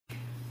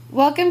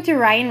Welcome to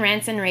Ryan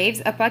Rants and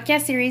Raves, a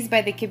podcast series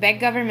by the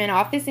Quebec Government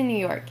Office in New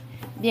York.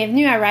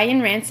 Bienvenue à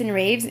Ryan Rants and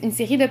Raves, une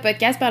série de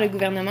podcasts par le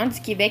gouvernement du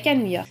Québec à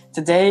New York.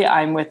 Today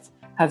I'm with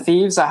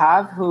Haviv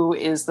Zahav, who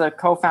is the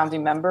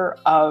co-founding member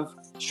of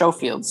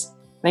Showfields.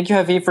 Thank you,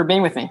 Haviv, for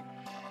being with me.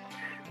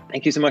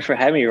 Thank you so much for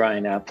having me,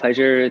 Ryan.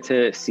 Pleasure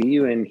to see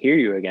you and hear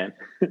you again.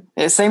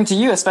 Same to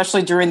you,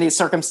 especially during these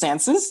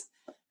circumstances.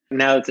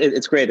 Now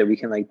it's great that we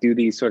can do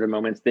these sort of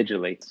moments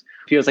digitally. It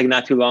feels like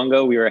not too long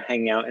ago we were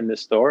hanging out in the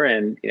store,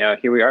 and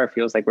here we are. It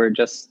feels like we're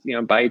just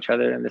by each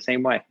other in the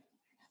same way.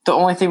 The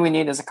only thing we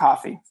need is a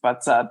coffee,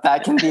 but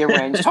that can be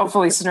arranged,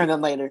 hopefully sooner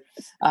than later.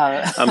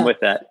 I'm with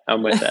that.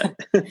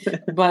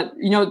 But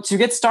to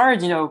get started,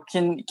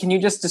 can you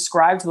just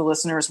describe to the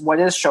listeners what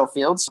is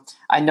Showfields?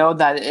 I know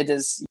that it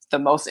is the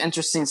most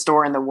interesting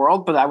store in the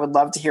world, but I would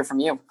love to hear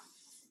from you.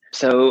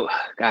 So,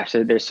 gosh,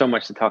 there's so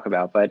much to talk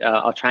about, but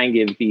I'll try and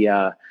give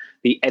the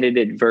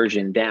edited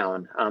version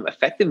down.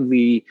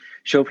 Effectively,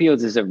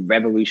 Showfields is a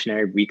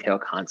revolutionary retail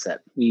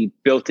concept. We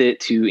built it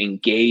to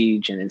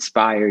engage and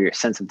inspire your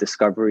sense of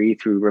discovery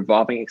through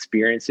revolving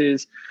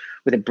experiences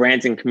with the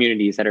brands and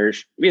communities that are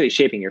really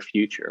shaping your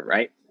future,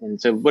 right? And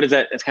so what is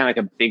that? It's kind of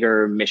like a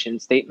bigger mission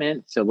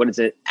statement. So what is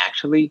it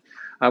actually?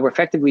 We're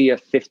effectively a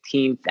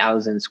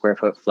 15,000 square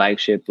foot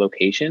flagship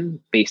location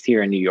based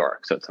here in New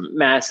York. So it's a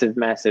massive,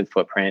 massive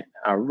footprint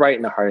right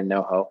in the heart of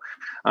NoHo.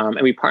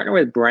 And we partner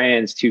with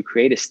brands to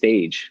create a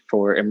stage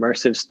for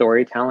immersive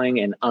storytelling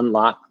and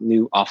unlock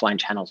new offline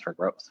channels for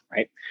growth,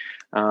 right?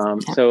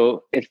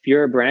 So if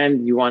you're a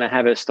brand, you want to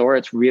have a store,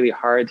 it's really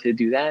hard to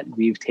do that.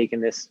 We've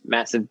taken this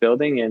massive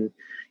building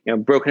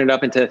and broken it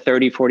up into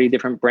 30, 40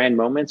 different brand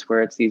moments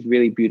where it's these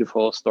really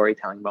beautiful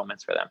storytelling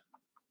moments for them.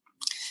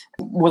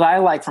 What I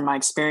like from my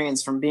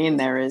experience from being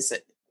there is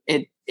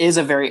it is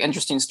a very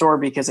interesting store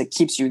because it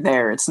keeps you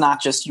there. It's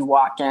not just you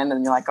walk in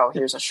and you're like, oh,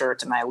 here's a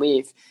shirt and I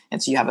leave.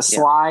 And so you have a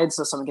slide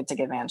so someone can take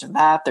advantage of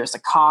that. There's a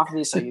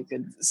coffee so you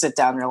could sit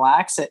down and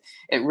relax. It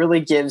really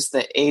gives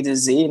the A to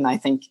Z. And I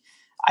think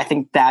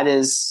that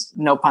is,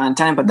 no pun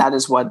intended, but that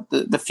is what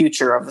the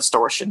future of the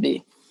store should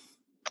be.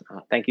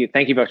 Thank you.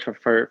 Thank you much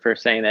for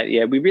saying that.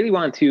 Yeah, we really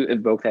want to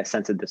evoke that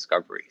sense of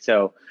discovery.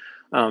 So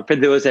for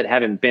those that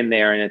haven't been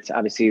there, and it's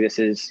obviously this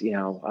is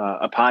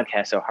a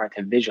podcast, so hard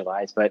to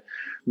visualize, but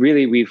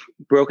really we've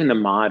broken the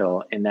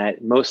model in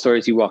that most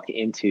stores you walk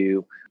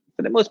into,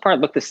 for the most part,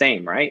 look the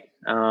same, right?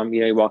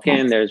 You walk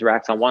in, there's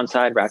racks on one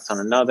side, racks on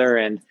another,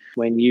 and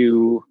when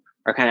you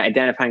are kind of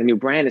identifying a new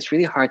brand, it's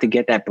really hard to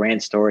get that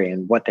brand story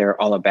and what they're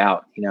all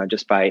about,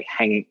 just by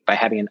having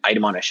an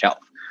item on a shelf.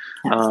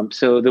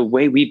 So the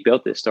way we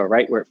built this store,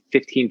 right, we're at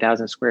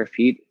 15,000 square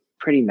feet.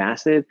 Pretty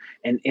massive.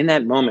 And in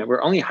that moment,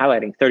 we're only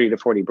highlighting 30 to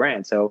 40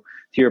 brands. So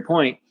to your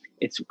point,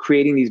 it's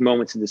creating these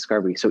moments of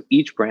discovery. So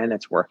each brand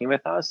that's working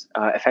with us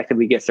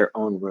effectively gets their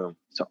own room.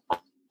 So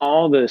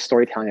all the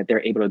storytelling that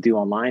they're able to do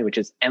online, which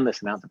is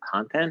endless amounts of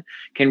content,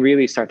 can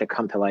really start to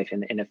come to life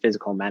in a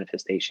physical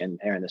manifestation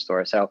there in the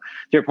store. So to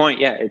your point,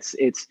 yeah,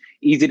 it's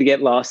easy to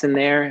get lost in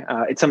there.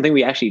 It's something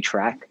we actually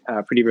track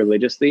pretty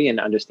religiously and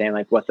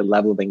understand what the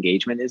level of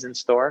engagement is in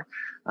store.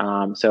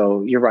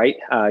 So you're right.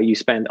 You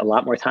spend a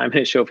lot more time in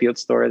a Showfields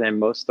store than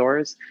most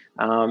stores.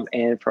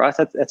 And for us,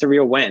 that's a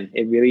real win.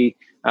 It really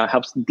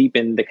helps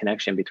deepen the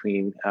connection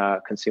between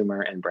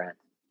consumer and brand.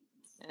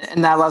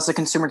 And that allows the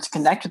consumer to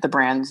connect with the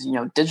brands,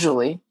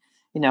 digitally,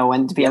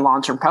 and to be a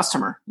long-term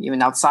customer,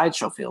 even outside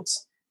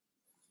Showfields.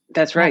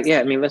 That's right. Yeah.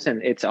 I mean, listen,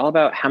 it's all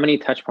about how many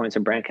touch points a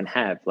brand can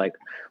have.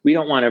 We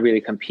don't want to really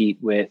compete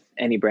with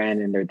any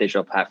brand in their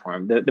digital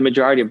platform. The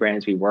majority of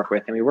brands we work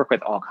with, and we work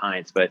with all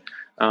kinds, but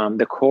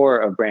the core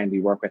of brand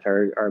we work with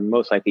are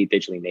most likely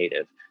digitally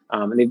native.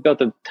 And they've built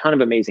a ton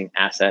of amazing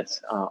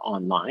assets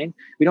online.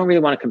 We don't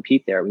really want to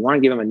compete there. We want to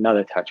give them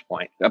another touch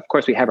point. Of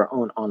course, we have our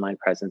own online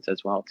presence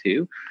as well,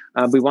 too.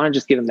 We want to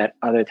just give them that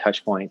other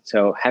touch point.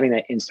 So having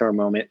that in-store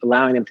moment,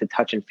 allowing them to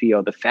touch and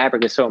feel. The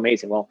fabric is so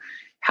amazing. Well,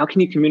 how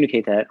can you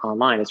communicate that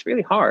online? It's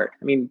really hard.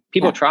 I mean,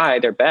 people try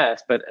their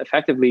best, but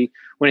effectively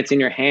when it's in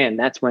your hand,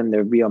 that's when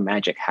the real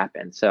magic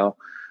happens. So,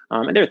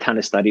 and there are a ton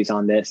of studies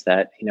on this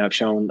that, have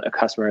shown a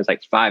customer is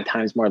 5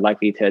 times more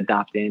likely to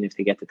adopt in if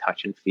they get to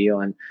touch and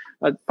feel, and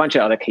a bunch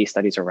of other case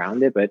studies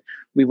around it. But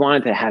we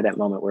wanted to have that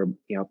moment where,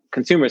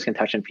 consumers can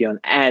touch and feel and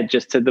add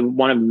just to the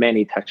one of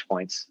many touch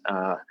points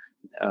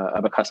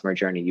of a customer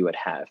journey you would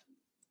have.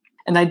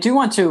 And I do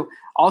want to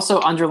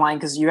also underline,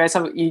 because you guys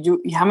how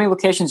many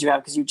locations you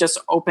have? Because you just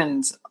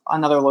opened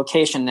another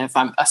location,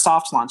 a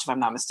soft launch, if I'm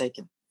not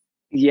mistaken.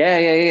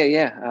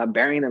 Yeah.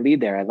 Burying the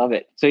lead there. I love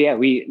it. So yeah,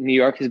 New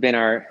York has been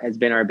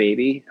our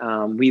baby.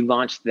 We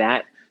launched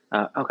that.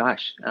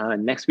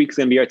 Next week's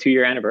going to be our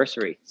 2-year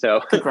anniversary.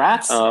 So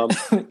congrats.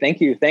 Thank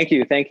you.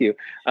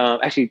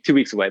 Actually 2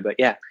 weeks away, but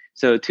yeah.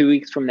 So 2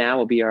 weeks from now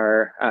will be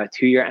our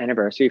 2-year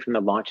anniversary from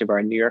the launch of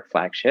our New York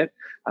flagship.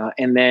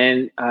 And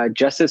then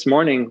just this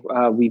morning,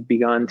 we've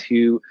begun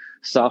to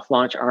soft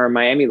launch our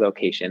Miami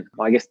location.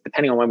 Well, I guess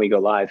depending on when we go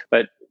live,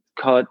 but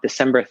call it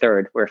December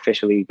 3rd, we're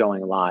officially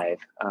going live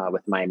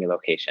with Miami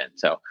location.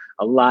 So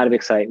a lot of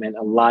excitement,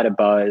 a lot of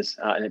buzz,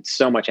 and it's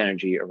so much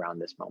energy around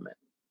this moment.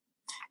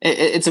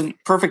 it's a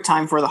perfect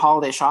time for the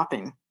holiday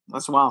shopping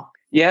as well.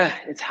 Yeah,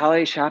 it's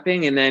holiday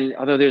shopping. And then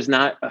although there's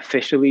not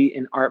officially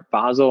an Art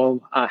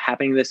Basel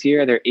happening this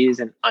year, there is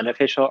an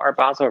unofficial Art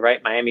Basel,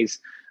 right? Miami's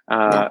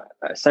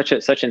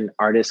such an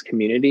artist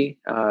community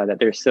that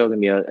there's still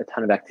going to be a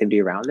ton of activity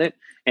around it.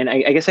 And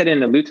I guess I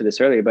didn't allude to this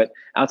earlier, but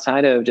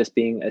outside of just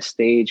being a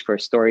stage for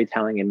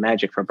storytelling and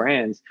magic for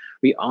brands,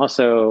 we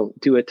also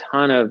do a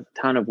ton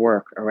of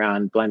work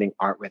around blending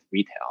art with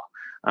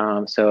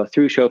retail. So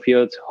through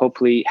Showfields,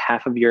 hopefully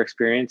half of your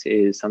experience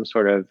is some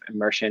sort of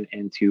immersion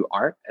into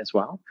art as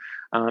well.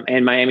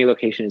 And Miami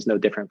location is no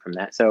different from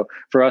that. So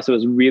for us, it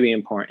was really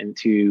important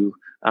to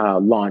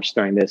launch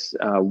during this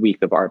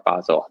week of Art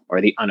Basel,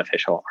 or the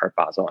unofficial Art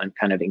Basel, and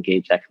kind of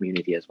engage that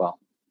community as well.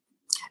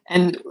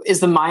 And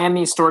is the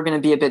Miami store going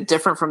to be a bit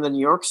different from the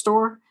New York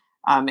store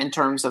in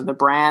terms of the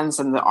brands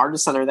and the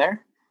artists that are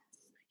there?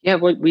 Yeah,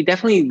 we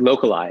definitely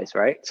localize,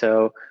 right?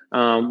 So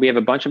we have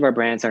a bunch of our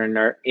brands that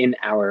are in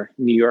our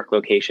New York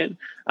location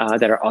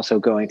that are also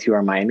going to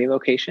our Miami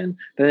location.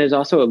 But there's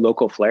also a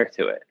local flair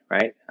to it,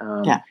 right?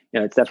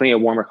 It's definitely a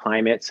warmer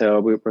climate. So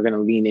we're going to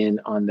lean in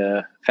on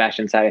the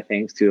fashion side of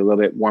things to a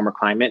little bit warmer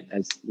climate.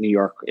 As New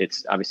York,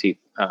 it's obviously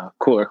a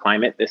cooler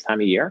climate this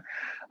time of year.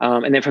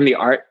 And then from the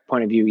art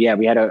point of view,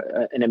 we had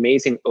an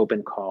amazing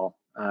open call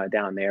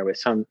down there with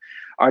some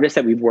artists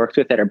that we've worked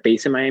with that are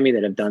based in Miami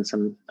that have done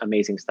some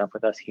amazing stuff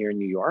with us here in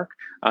New York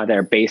that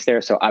are based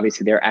there. So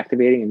obviously they're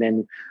activating. And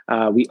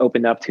then we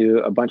opened up to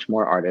a bunch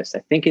more artists. I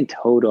think in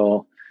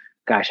total,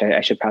 gosh,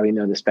 I should probably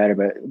know this better,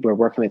 but we're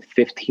working with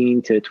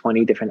 15 to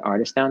 20 different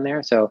artists down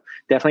there. So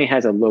definitely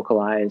has a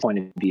localized point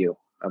of view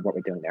of what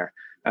we're doing there.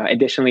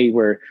 Additionally,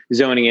 we're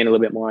zoning in a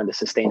little bit more on the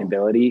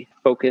sustainability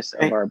focus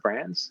of our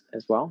brands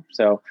as well.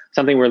 So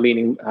something we're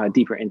leaning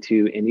deeper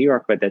into in New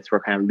York, but we're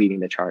kind of leading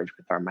the charge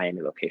with our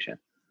Miami location.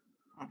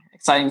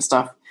 Exciting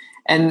stuff.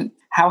 And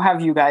how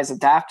have you guys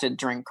adapted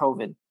during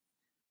COVID?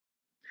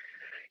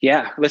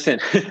 Yeah, listen,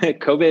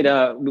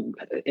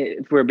 COVID,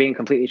 if we're being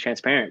completely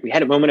transparent, we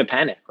had a moment of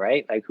panic,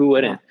 right? Like who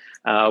wouldn't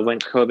when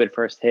COVID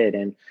first hit?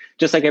 And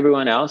just like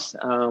everyone else,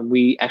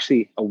 we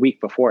actually, a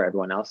week before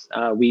everyone else,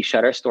 we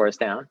shut our stores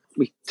down.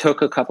 We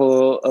took a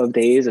couple of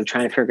days of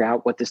trying to figure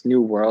out what this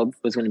new world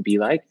was going to be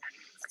like.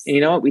 And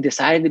you know what? We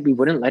decided that we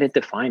wouldn't let it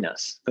define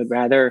us, but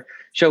rather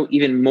show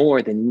even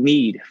more the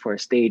need for a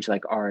stage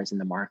like ours in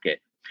the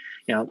market.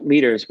 You know,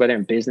 leaders, whether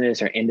in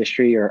business or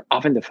industry, are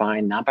often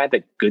defined not by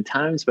the good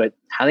times, but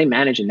how they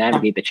manage and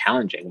navigate the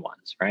challenging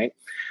ones, right?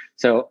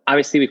 So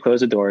obviously we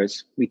closed the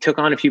doors. We took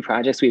on a few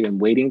projects we've been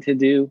waiting to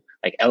do,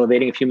 like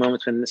elevating a few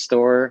moments within the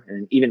store,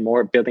 and even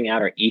more building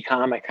out our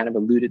e-com I kind of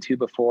alluded to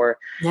before.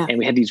 And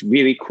we had these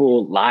really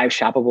cool live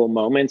shoppable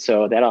moments.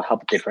 So that'll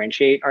help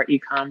differentiate our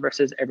e-com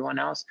versus everyone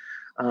else.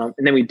 And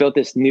then we built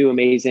this new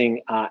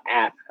amazing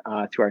app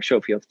through our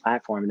Showfields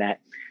platform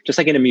that, just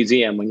like in a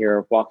museum, when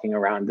you're walking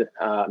around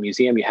a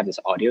museum, you have this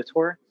audio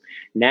tour.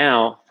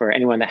 Now, for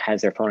anyone that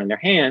has their phone in their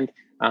hand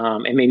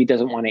and maybe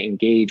doesn't want to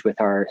engage with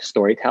our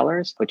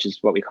storytellers, which is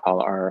what we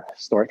call our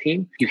store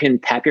team, you can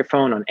tap your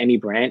phone on any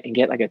brand and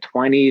get like a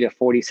 20 to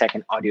 40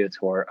 second audio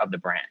tour of the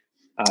brand.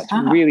 It's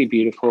really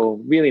beautiful,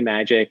 really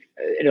magic.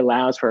 It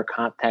allows for a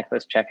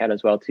contactless checkout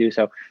as well too.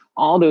 So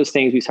all those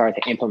things we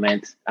started to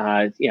implement,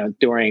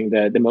 during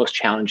the most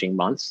challenging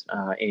months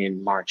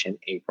in March and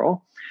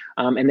April.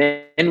 And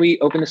then we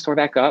opened the store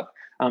back up.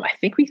 I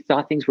think we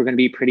thought things were going to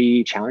be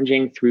pretty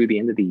challenging through the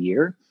end of the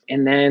year.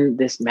 And then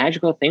this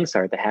magical thing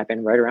started to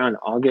happen right around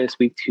August,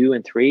 week 2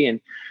 and 3. And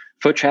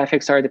foot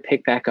traffic started to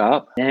pick back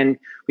up. And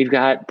we've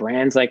got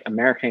brands like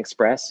American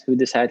Express who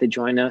decided to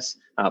join us,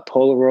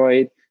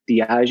 Polaroid,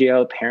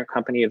 Diageo, parent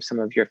company of some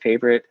of your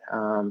favorite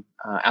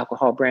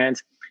alcohol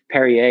brands,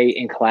 Perrier,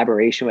 in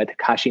collaboration with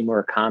Takashi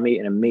Murakami,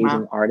 an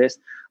amazing artist,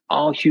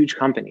 all huge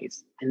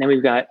companies. And then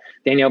we've got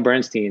Danielle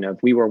Bernstein of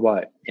We Were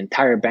What,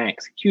 Entire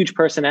Banks, huge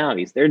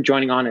personalities. They're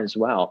joining on as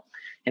well.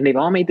 And they've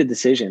all made the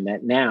decision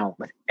that now,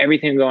 with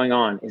everything going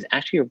on, is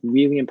actually a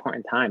really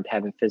important time to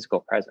have a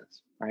physical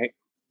presence, right?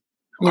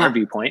 Our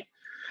viewpoint,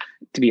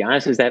 to be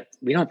honest, is that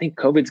we don't think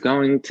COVID's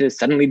going to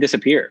suddenly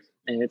disappear.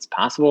 And it's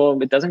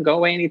possible it doesn't go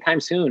away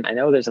anytime soon. I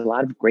know there's a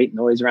lot of great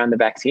noise around the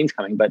vaccines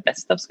coming, but that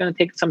stuff's going to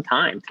take some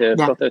time to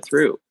filter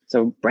through.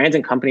 So brands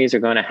and companies are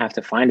going to have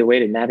to find a way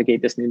to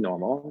navigate this new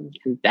normal.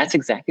 And that's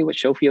exactly what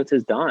Showfields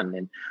has done.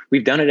 And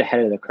we've done it ahead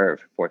of the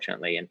curve,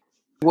 fortunately. And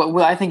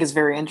what I think is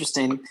very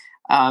interesting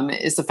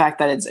is the fact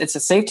that it's a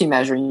safety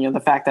measure. You know, the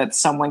fact that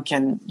someone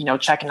can,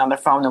 check in on their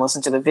phone and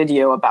listen to the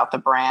video about the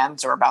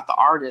brands or about the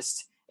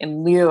artist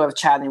in lieu of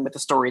chatting with the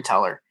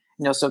storyteller.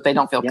 So if they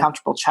don't feel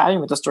comfortable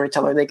chatting with the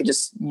storyteller, they could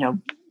just,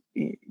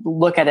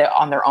 look at it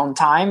on their own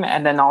time.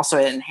 And then also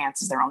it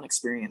enhances their own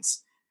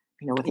experience,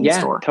 within the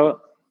store.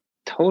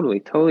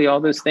 Totally. All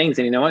those things.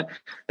 And you know what?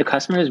 The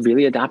customer is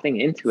really adopting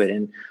into it.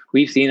 And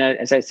we've seen,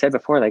 as I said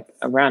before, like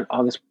around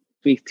August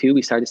week 2,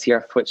 we started to see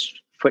our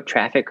foot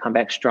traffic come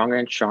back stronger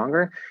and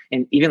stronger.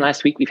 And even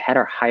last week, we've had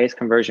our highest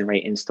conversion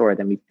rate in store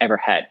than we've ever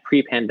had,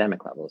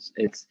 pre-pandemic levels.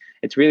 It's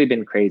really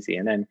been crazy.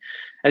 And then,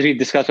 as we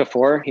discussed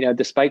before,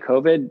 despite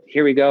COVID,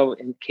 here we go.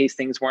 In case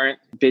things weren't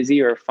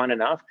busy or fun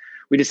enough,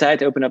 we decided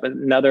to open up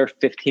another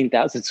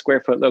 15,000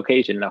 square foot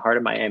location in the heart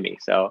of Miami.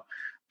 So,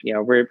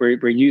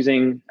 we're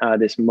using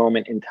this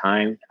moment in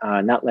time,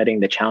 not letting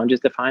the challenges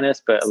define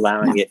us, but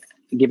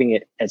giving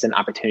it as an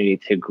opportunity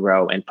to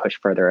grow and push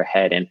further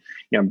ahead, and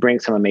bring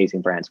some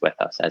amazing brands with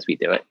us as we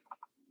do it.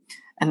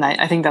 And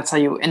I think that's how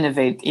you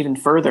innovate even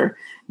further.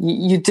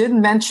 You did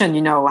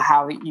mention,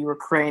 how you were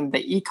creating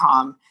the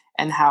e-com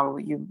and how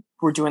you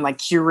were doing like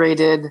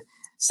curated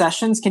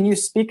sessions. Can you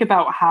speak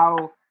about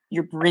how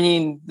you're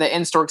bringing the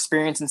in-store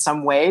experience in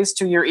some ways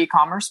to your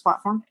e-commerce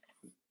platform?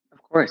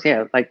 Of course,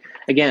 yeah. Like,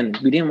 again,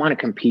 we didn't want to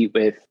compete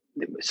with,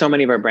 so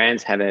many of our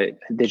brands have a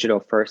digital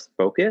first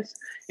focus,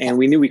 and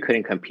we knew we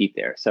couldn't compete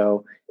there.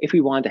 So if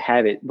we wanted to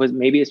have it,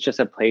 maybe it's just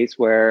a place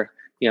where,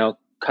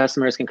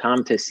 customers can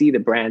come to see the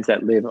brands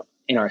that live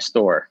in our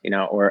store,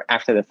 or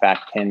after the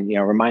fact can,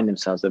 remind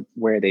themselves of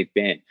where they've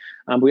been.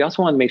 We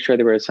also want to make sure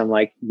there were some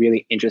like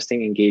really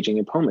interesting,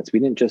 engaging moments. We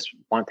didn't just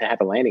want to have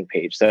a landing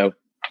page. So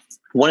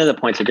one of the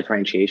points of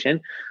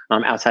differentiation,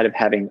 outside of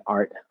having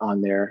art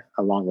on there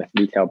along with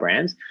retail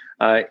brands,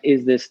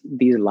 is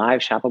these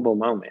live shoppable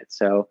moments.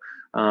 So,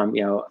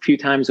 a few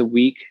times a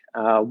week,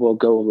 we'll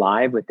go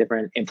live with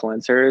different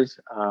influencers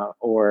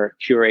or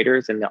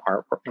curators in the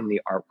art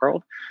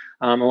world,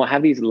 and we'll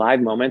have these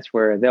live moments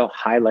where they'll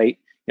highlight,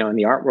 in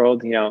the art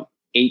world,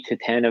 8 to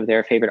 10 of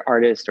their favorite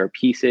artists or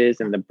pieces,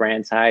 and the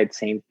brand side,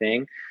 same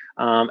thing.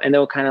 And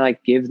they'll kind of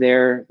like give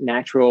their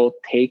natural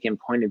take and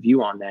point of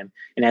view on them.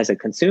 And as a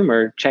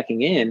consumer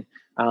checking in,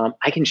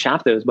 I can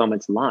shop those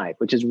moments live,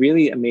 which is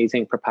really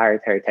amazing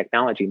proprietary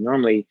technology.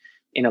 Normally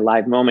in a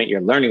live moment,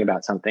 you're learning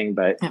about something,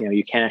 but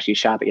you can't actually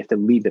shop it. You have to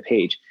leave the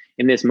page.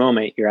 In this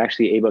moment, you're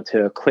actually able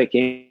to click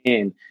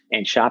in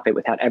and shop it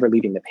without ever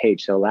leaving the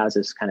page. So it allows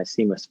this kind of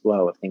seamless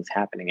flow of things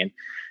happening. And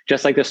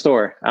just like the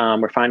store,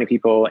 we're finding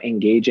people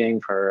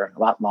engaging for a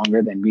lot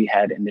longer than we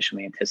had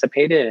initially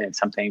anticipated. And it's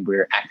something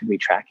we're actively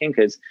tracking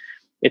because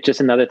it's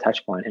just another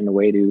touch point and a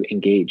way to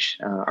engage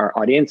our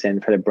audience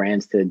and for the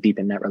brands to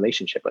deepen that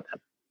relationship with them.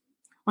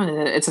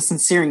 Well, it's a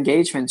sincere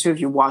engagement too. If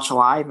you watch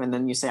live and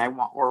then you say, I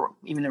want, or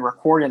even a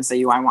record and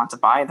say, I want to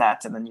buy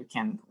that. And then you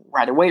can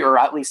right away, or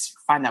at least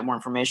find out more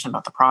information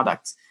about the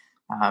product.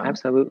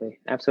 Absolutely.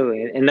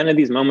 And none of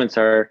these moments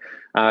are,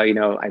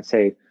 I'd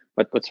say,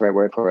 what's the right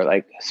word for it?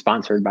 Like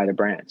sponsored by the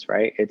brands,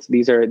 right?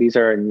 These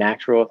are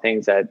natural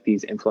things that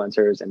these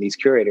influencers and these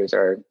curators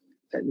are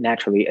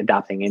naturally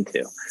adopting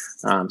into.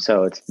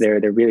 So they're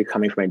really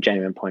coming from a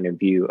genuine point of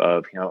view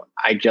of,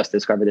 I just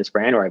discovered this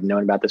brand, or I've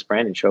known about this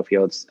brand, and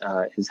Showfields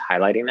is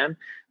highlighting them.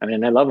 I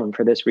mean, I love them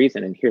for this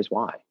reason, and here's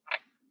why.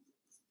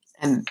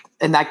 And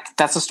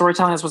that's the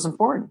storytelling is what's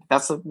important.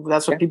 That's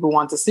what people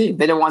want to see.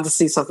 They don't want to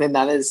see something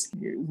that is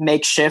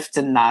makeshift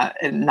and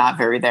not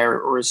very there,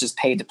 or is just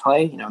paid to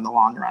play. In the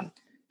long run,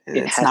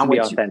 it's has not to be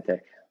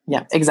authentic.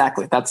 Yeah,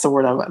 exactly. That's the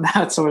word.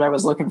 That's the word I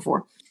was looking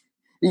for.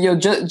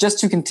 Just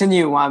to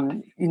continue,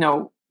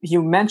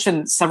 you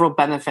mentioned several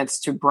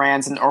benefits to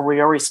brands, or we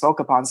already spoke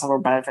upon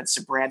several benefits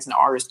to brands and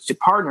artists to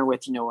partner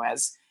with.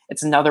 As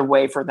it's another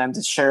way for them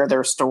to share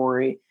their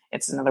story.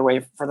 It's another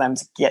way for them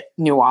to get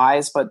new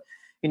eyes, but.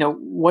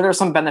 What are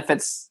some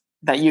benefits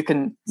that you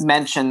can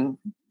mention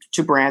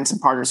to brands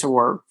and partners who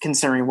are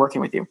considering working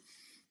with you?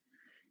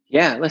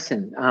 Yeah,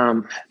 listen,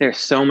 there's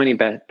so many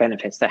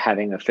benefits to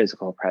having a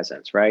physical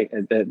presence, right?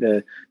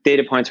 The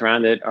data points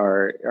around it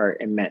are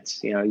immense.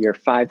 You're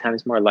 5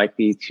 times more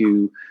likely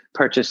to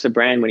purchase a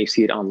brand when you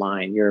see it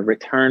online. Your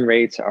return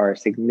rates are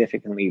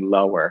significantly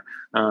lower.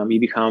 You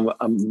become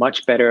a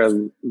much better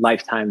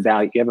lifetime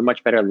value. You have a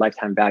much better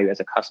lifetime value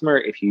as a customer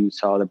if you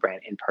saw the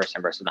brand in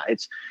person versus not.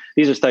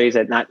 These are studies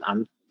that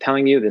I'm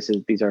telling you.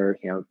 These are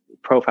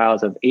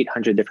profiles of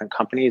 800 different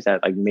companies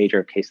that like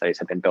major case studies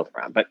have been built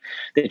around. But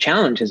the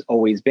challenge has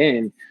always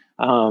been,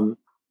 how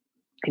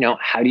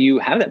do you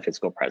have that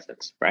physical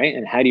presence, right?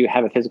 And how do you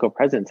have a physical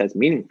presence that's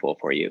meaningful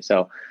for you?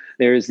 So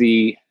there's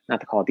not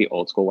to call it the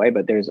old school way,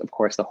 but there's of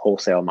course the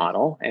wholesale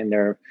model, and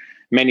there are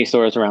many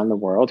stores around the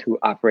world who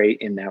operate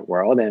in that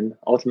world. And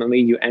ultimately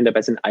you end up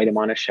as an item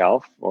on a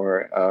shelf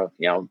or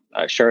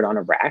a shirt on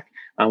a rack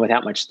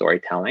without much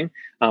storytelling.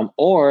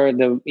 Or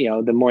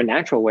the more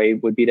natural way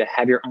would be to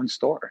have your own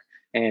store.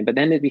 But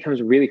then it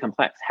becomes really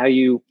complex. How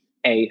you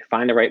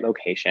find the right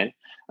location,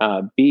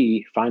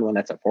 B, find one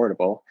that's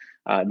affordable.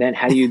 Then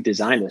how do you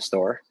design the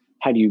store?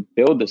 How do you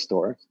build the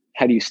store?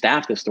 How do you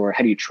staff the store?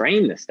 How do you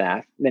train the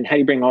staff? Then how do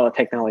you bring all the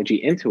technology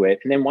into it?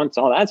 And then once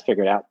all that's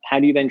figured out, how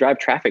do you then drive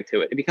traffic to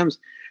it? It becomes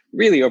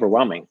really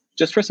overwhelming.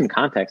 Just for some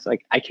context,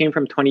 like I came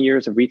from 20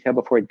 years of retail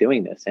before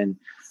doing this. And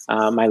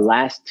my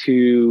last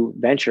 2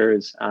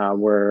 ventures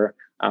were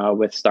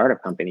with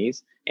startup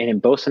companies. And in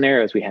both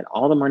scenarios, we had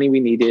all the money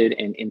we needed.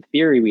 And in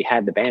theory, we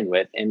had the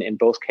bandwidth. And in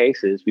both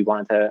cases, we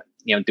wanted to,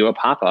 do a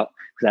pop-up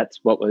because that's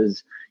what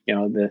was,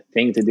 the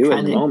thing to do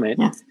at the moment.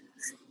 Yeah.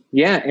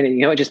 Yeah, and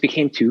it just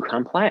became too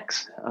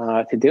complex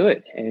to do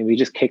it, and we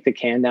just kicked the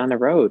can down the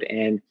road.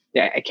 And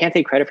I can't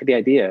take credit for the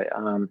idea.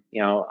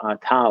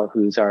 Tal,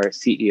 who's our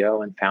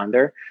CEO and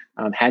founder,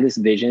 had this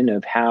vision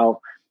of how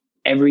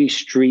every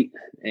street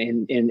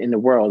in the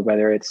world,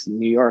 whether it's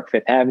New York,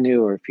 Fifth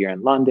Avenue, or if you're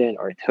in London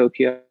or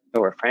Tokyo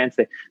or France,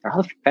 they're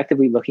all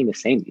effectively looking the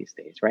same these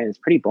days, right? It's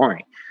pretty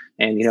boring.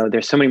 And,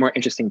 there's so many more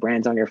interesting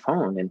brands on your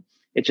phone. And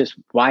it's just,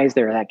 why is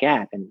there that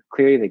gap? And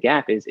clearly the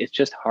gap is it's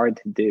just hard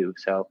to do.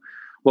 So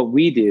what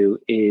we do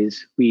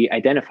is we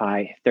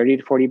identify 30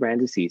 to 40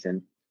 brands a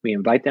season. We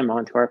invite them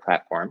onto our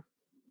platform.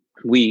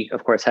 We,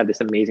 of course, have this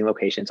amazing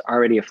location. It's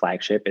already a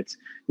flagship.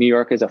 New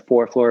York is a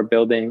 4-floor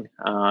building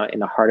in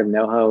the heart of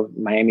NoHo.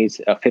 Miami's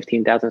a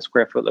 15,000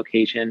 square foot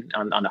location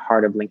on the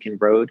heart of Lincoln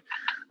Road.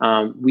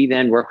 We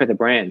then work with the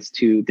brands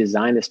to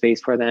design the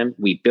space for them.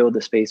 We build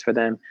the space for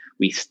them.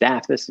 We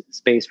staff this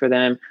space for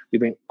them. We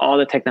bring all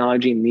the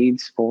technology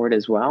needs forward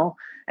as well.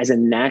 As a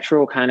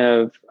natural kind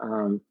of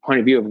point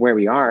of view of where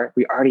we are,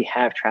 we already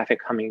have traffic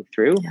coming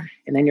through. Yeah.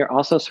 And then you're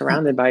also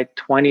surrounded by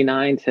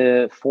 29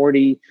 to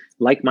 40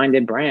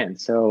 like-minded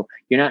brands. So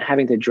you're not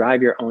having to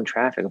drive your own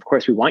traffic. Of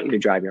course, we want you to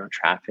drive your own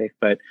traffic,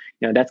 but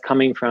that's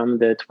coming from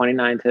the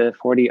 29 to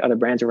 40 other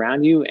brands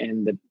around you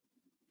and the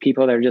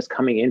people that are just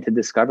coming in to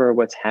discover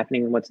what's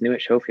happening and what's new at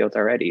Showfields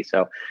already.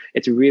 So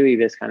it's really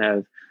this kind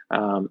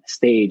of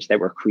stage that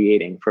we're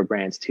creating for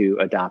brands to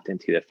adopt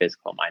into the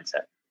physical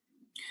mindset.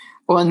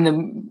 Well,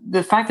 and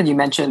the fact that you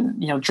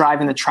mentioned,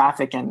 driving the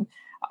traffic, and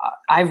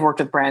I've worked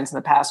with brands in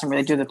the past, and when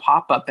they do the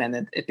pop-up,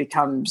 and it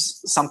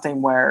becomes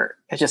something where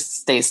it just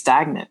stays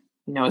stagnant.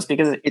 It's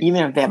because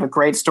even if they have a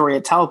great story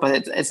to tell,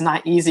 but it's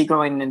not easy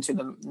going into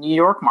the New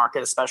York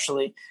market,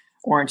 especially,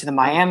 or into the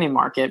Miami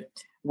market,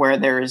 where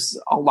there's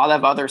a lot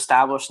of other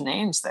established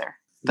names there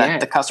that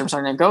the customers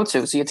are going to go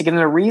to. So you have to give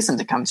them a reason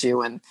to come to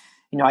you. And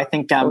I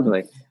think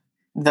totally.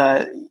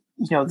 the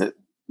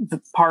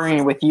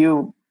partnering with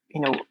you,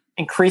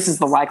 increases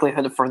the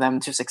likelihood for them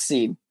to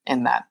succeed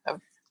in that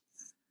of,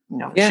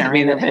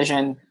 sharing their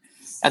vision,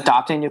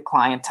 adopting new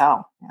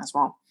clientele as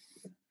well.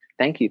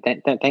 Thank you.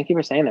 Thank you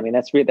for saying that. I mean,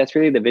 that's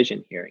really the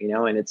vision here,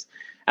 and it's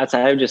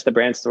outside of just the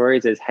brand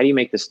stories is how do you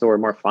make the store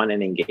more fun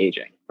and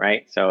engaging,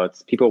 right? So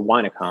it's people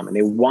want to come and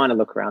they want to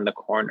look around the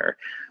corner.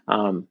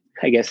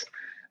 I guess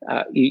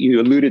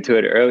you alluded to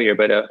it earlier,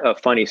 but a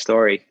funny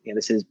story.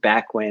 This is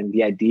back when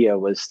the idea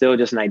was still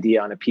just an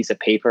idea on a piece of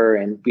paper,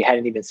 and we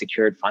hadn't even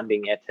secured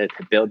funding yet to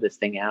build this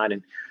thing out.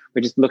 And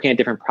we're just looking at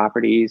different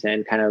properties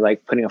and kind of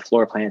like putting a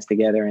floor plans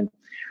together. And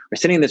we're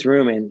sitting in this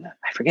room, and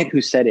I forget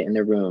who said it in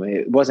the room.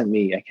 It wasn't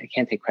me. I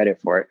can't take credit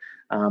for it.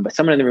 But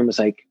someone in the room was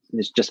like,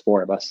 there's just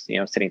 4 of us,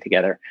 sitting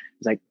together. It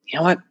was like, you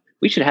know what?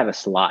 We should have a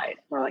slide.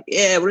 We're like,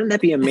 yeah, wouldn't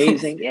that be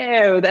amazing?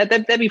 Yeah,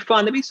 that'd be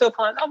fun. That'd be so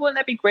fun. Oh, wouldn't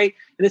that be great?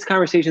 And this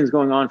conversation is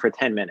going on for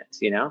 10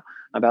 minutes,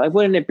 about like,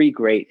 wouldn't it be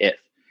great if?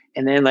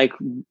 And then like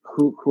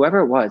whoever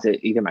it was,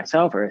 either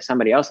myself or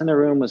somebody else in the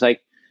room was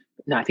like,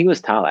 no, I think it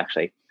was Tal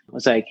actually. I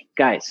was like,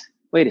 guys,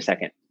 wait a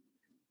second.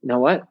 You know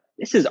what?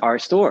 This is our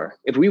store.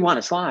 If we want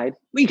a slide,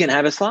 we can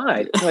have a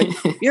slide. Like,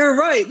 you're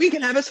right. We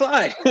can have a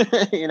slide,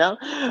 And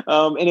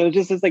it was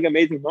just this like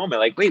amazing moment.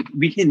 Like, wait,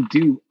 we can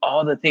do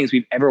all the things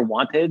we've ever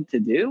wanted to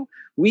do.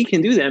 We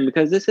can do them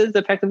because this is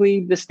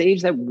effectively the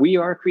stage that we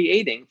are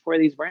creating for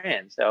these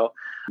brands. So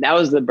that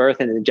was the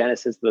birth and the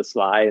genesis of the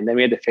slide. And then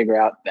we had to figure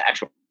out the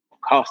actual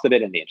cost of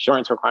it and the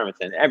insurance requirements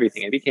and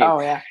everything. It became,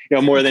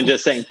 more than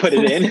just saying, put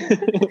it in.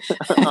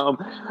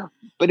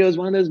 But it was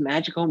one of those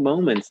magical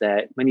moments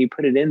that when you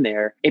put it in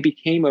there, it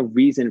became a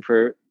reason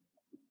for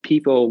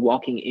people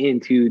walking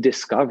in to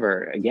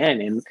discover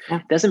again. And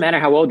it doesn't matter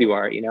how old you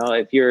are,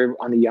 if you're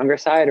on the younger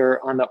side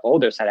or on the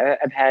older side.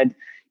 I've had,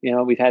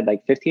 we've had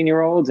like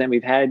 15-year-olds and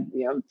we've had,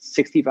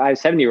 65,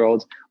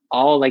 70-year-olds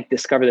all like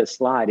discover the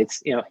slide.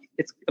 It's,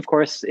 it's, of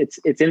course, it's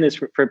in this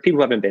for people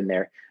who haven't been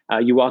there.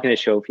 You walk into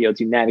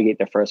Showfields, you navigate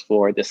the first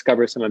floor,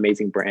 discover some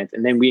amazing brands,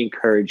 and then we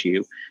encourage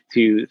you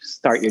to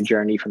start your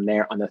journey from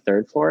there on the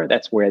 3rd floor.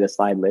 That's where the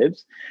slide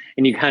lives.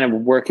 And you kind of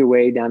work your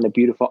way down the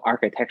beautiful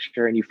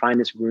architecture, and you find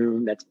this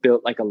room that's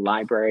built like a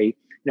library.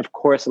 And of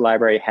course, the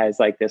library has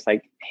like this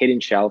like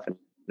hidden shelf. And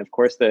of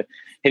course, the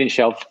hidden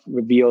shelf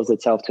reveals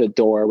itself to a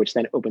door, which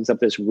then opens up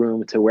this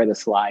room to where the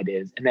slide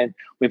is. And then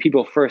when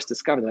people first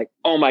discover, they're like,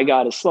 oh my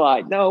God, a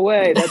slide. No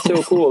way. That's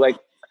so cool. Like,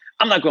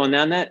 I'm not going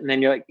down that. And then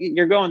you're like,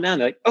 you're going down.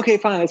 They're like, okay,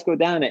 fine, let's go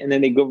down it. And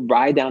then they go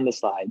ride down the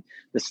slide.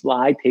 The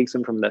slide takes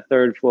them from the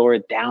 3rd floor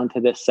down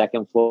to the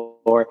 2nd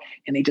floor.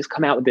 And they just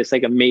come out with this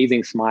like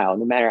amazing smile.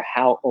 No matter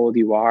how old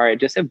you are, it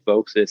just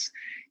evokes this,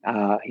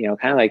 kind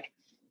of like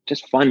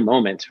just fun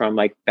moments from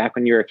like back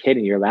when you were a kid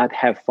and you're allowed to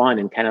have fun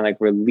and kind of like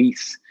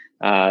release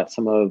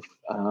some of,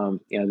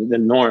 the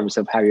norms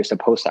of how you're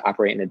supposed to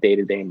operate in a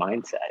day-to-day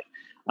mindset.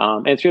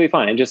 And it's really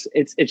fun. And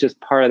it's just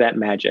part of that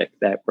magic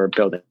that we're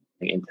building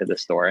into the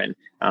store. And,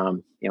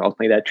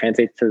 ultimately that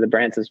translates to the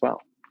brands as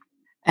well.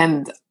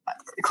 And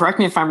correct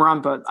me if I'm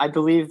wrong, but I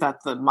believe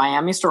that the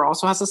Miami store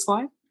also has a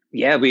slide.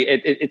 Yeah,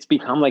 it's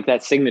become like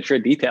that signature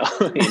detail,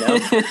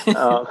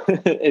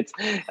 it's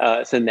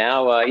so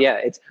now,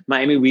 it's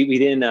Miami. We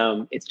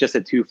didn't. It's just a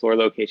 2-floor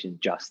location,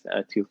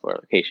 but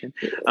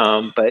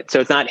so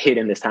it's not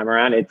hidden this time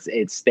around.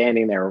 It's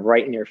standing there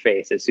right in your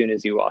face as soon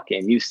as you walk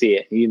in. You see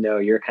it.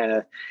 Your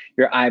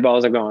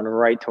eyeballs are going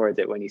right towards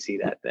it when you see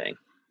that thing.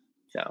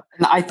 So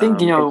and I think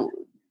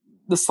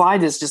the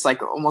slide is just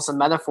like almost a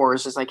metaphor.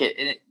 It's just like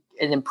it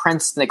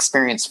imprints the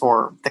experience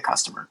for the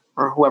customer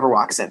or whoever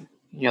walks in.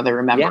 They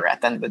remember at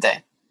the end of the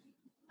day.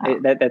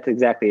 That's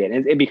exactly it.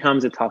 And it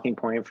becomes a talking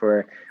point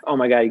for, oh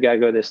my God, you got to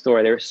go to this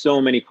store. There are so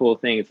many cool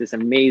things. This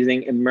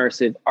amazing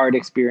immersive art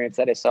experience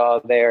that I saw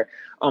there.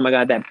 Oh my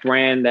God, that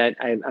brand that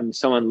I'm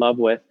so in love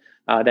with,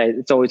 that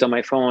it's always on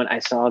my phone. I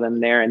saw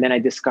them there. And then I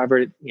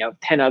discovered,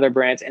 10 other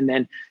brands. And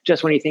then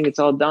just when you think it's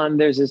all done,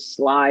 there's this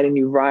slide and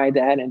you ride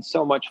that and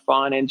so much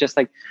fun. And just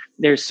like,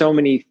 there's so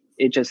many,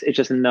 it's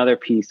just another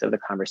piece of the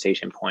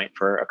conversation point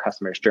for a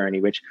customer's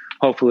journey, which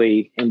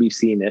hopefully, and we've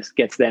seen this,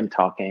 gets them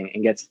talking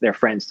and gets their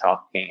friends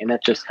talking. And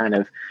that just kind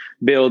of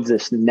builds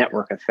this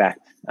network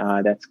effect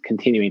that's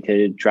continuing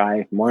to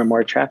drive more and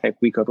more traffic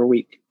week over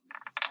week.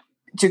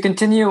 To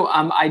continue,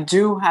 I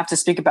do have to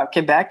speak about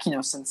Quebec,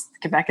 since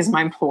Quebec is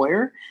my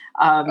employer.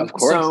 Of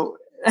course. So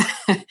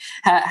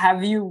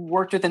have you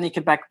worked with any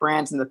Quebec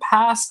brands in the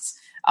past?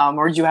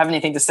 Or do you have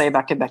anything to say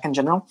about Quebec in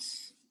general?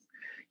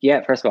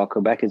 Yeah, first of all,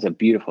 Quebec is a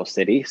beautiful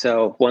city.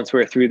 So once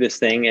we're through this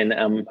thing and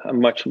I'm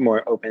much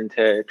more open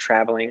to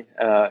traveling,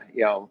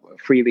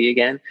 freely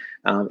again,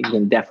 you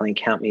can definitely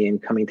count me in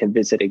coming to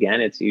visit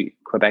again.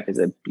 Quebec is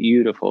a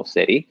beautiful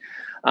city.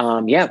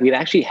 We've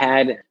actually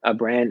had a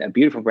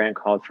beautiful brand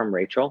called From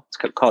Rachel. It's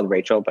called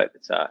Rachel, but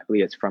I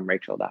believe it's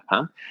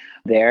FromRachel.com.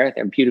 They're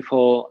a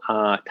beautiful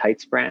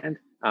tights brand.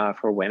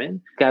 For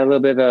women. Got a little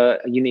bit of a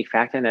unique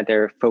factor in that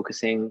they're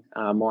focusing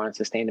more on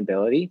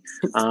sustainability.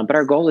 But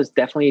our goal is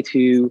definitely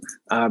to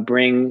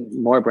bring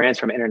more brands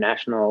from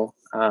international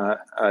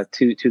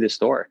to the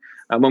store.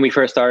 When we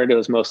first started, it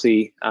was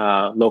mostly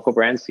local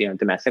brands,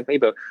 domestically,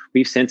 but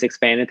we've since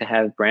expanded to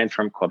have brands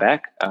from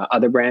Quebec,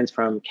 other brands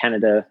from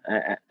Canada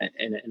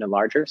in a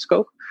larger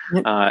scope.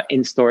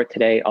 In store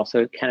today,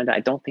 also Canada,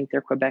 I don't think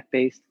they're Quebec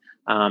based,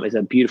 is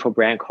a beautiful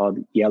brand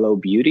called Yellow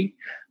Beauty,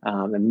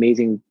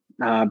 amazing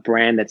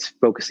brand that's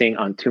focusing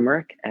on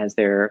turmeric as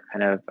their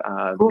kind of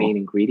main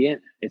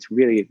ingredient. It's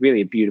really,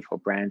 really a beautiful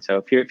brand.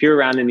 So if you're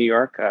around in New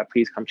York,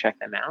 please come check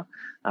them out.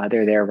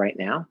 They're there right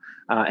now.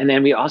 And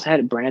then we also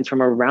had brands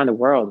from around the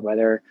world,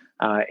 whether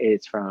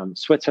it's from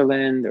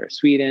Switzerland or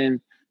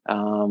Sweden.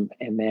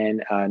 And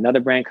then another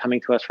brand coming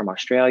to us from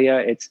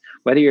Australia. It's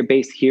whether you're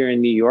based here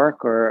in New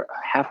York or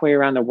halfway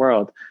around the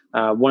world.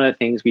 One of the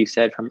things we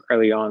said from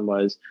early on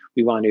was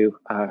we want to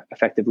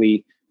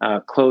effectively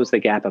close the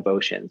gap of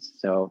oceans.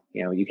 So,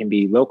 you can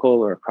be local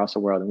or across the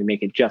world, and we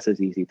make it just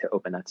as easy to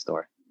open that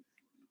store.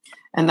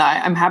 And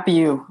I'm happy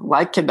you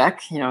like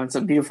Quebec. It's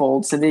a beautiful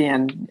old city,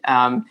 and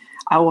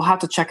I will have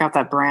to check out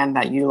that brand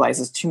that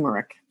utilizes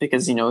turmeric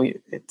because,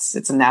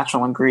 it's a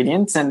natural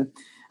ingredient. And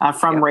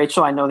from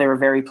Rachel, I know they were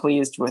very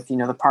pleased with,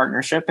 the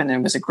partnership, and it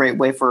was a great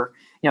way for,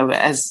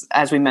 as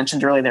we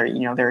mentioned earlier,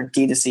 they're a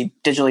D2C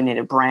digitally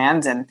native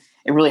brand, and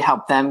it really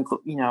helped them,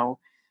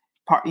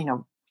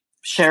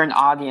 share an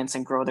audience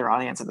and grow their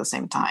audience at the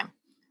same time.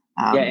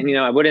 And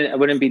I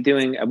wouldn't be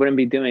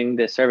doing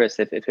this service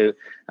if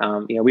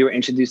we were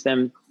introduced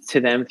to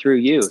them through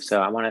you.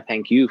 So I want to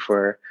thank you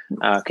for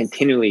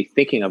continually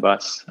thinking of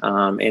us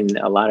in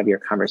a lot of your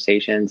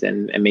conversations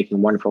and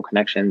making wonderful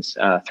connections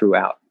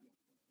throughout.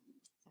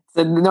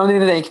 So no need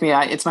to thank me.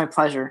 It's my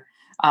pleasure.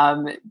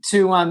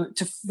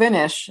 To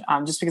finish,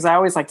 just because I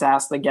always like to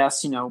ask the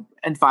guests,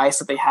 advice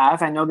that they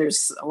have. I know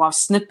there's a lot of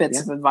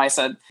snippets of advice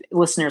that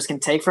listeners can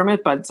take from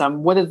it, but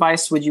what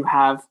advice would you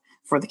have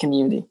for the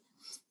community?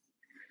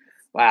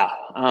 Wow,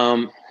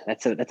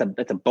 that's a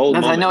bold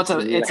moment. I know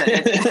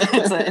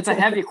it's a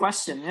heavy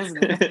question,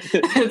 isn't it?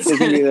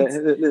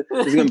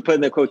 It's going to put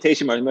in the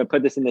quotation marks. I'm going to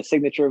put this in the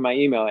signature of my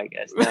email, I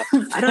guess. No,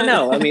 I don't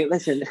know. I mean,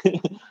 listen,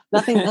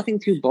 nothing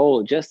too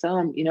bold. Just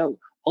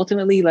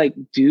ultimately,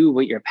 do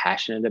what you're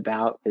passionate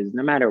about, because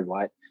no matter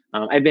what,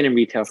 I've been in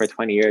retail for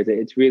 20 years.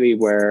 It's really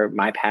where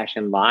my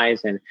passion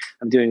lies, and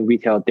I'm doing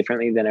retail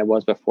differently than I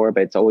was before,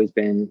 but it's always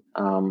been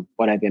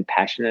what I've been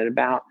passionate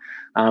about.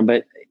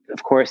 But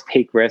of course,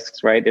 take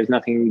risks, right? There's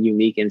nothing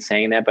unique in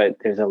saying that, but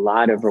there's a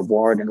lot of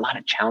reward and a lot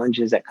of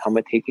challenges that come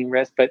with taking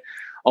risks. But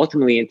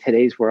ultimately, in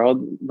today's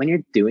world, when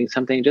you're doing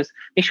something, just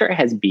make sure it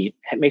has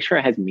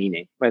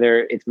meaning,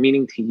 whether it's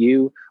meaning to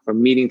you or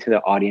meaning to the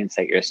audience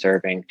that you're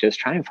serving. Just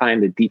try and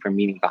find the deeper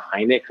meaning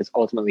behind it, because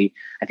ultimately,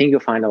 I think you'll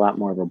find a lot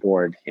more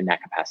reward in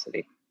that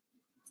capacity.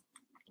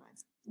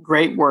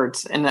 Great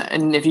words.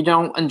 And if you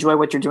don't enjoy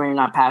what you're doing, you're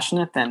not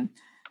passionate, then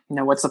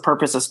what's the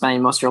purpose of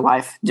spending most of your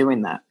life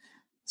doing that?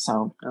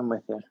 So I'm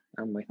with you.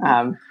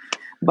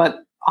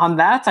 But on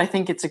that, I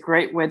think it's a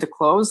great way to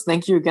close.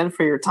 Thank you again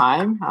for your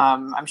time.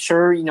 I'm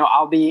sure,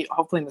 I'll be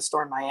hopefully in the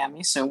store in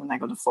Miami soon when I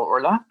go to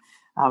Florida.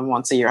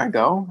 Once a year I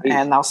go.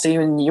 And I'll see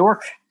you in New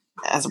York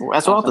as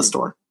well at the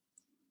store.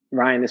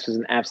 Ryan, this was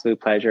an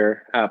absolute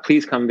pleasure.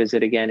 Please come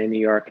visit again in New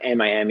York and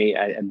Miami.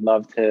 I'd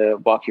love to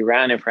walk you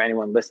around. And for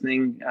anyone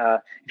listening,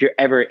 if you're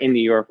ever in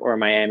New York or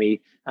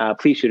Miami,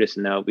 please shoot us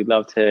a note. We'd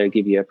love to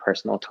give you a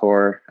personal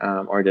tour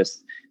or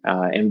just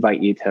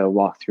invite you to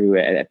walk through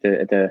it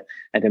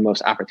at the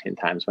most opportune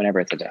times whenever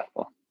it's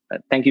available.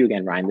 But thank you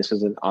again, Ryan. This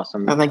was an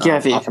awesome,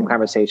 awesome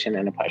conversation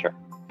and a pleasure.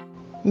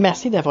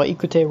 Merci d'avoir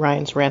écouté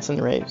Ryan's Rants and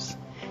Raves.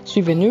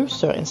 Suivez-nous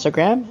sur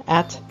Instagram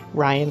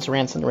 @Ryan's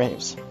Rants and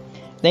Raves.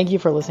 Thank you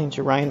for listening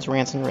to Ryan's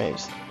Rants and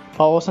Raves.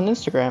 Follow us on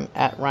Instagram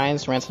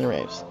 @Ryan's Rants and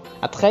Raves.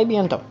 À très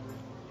bientôt.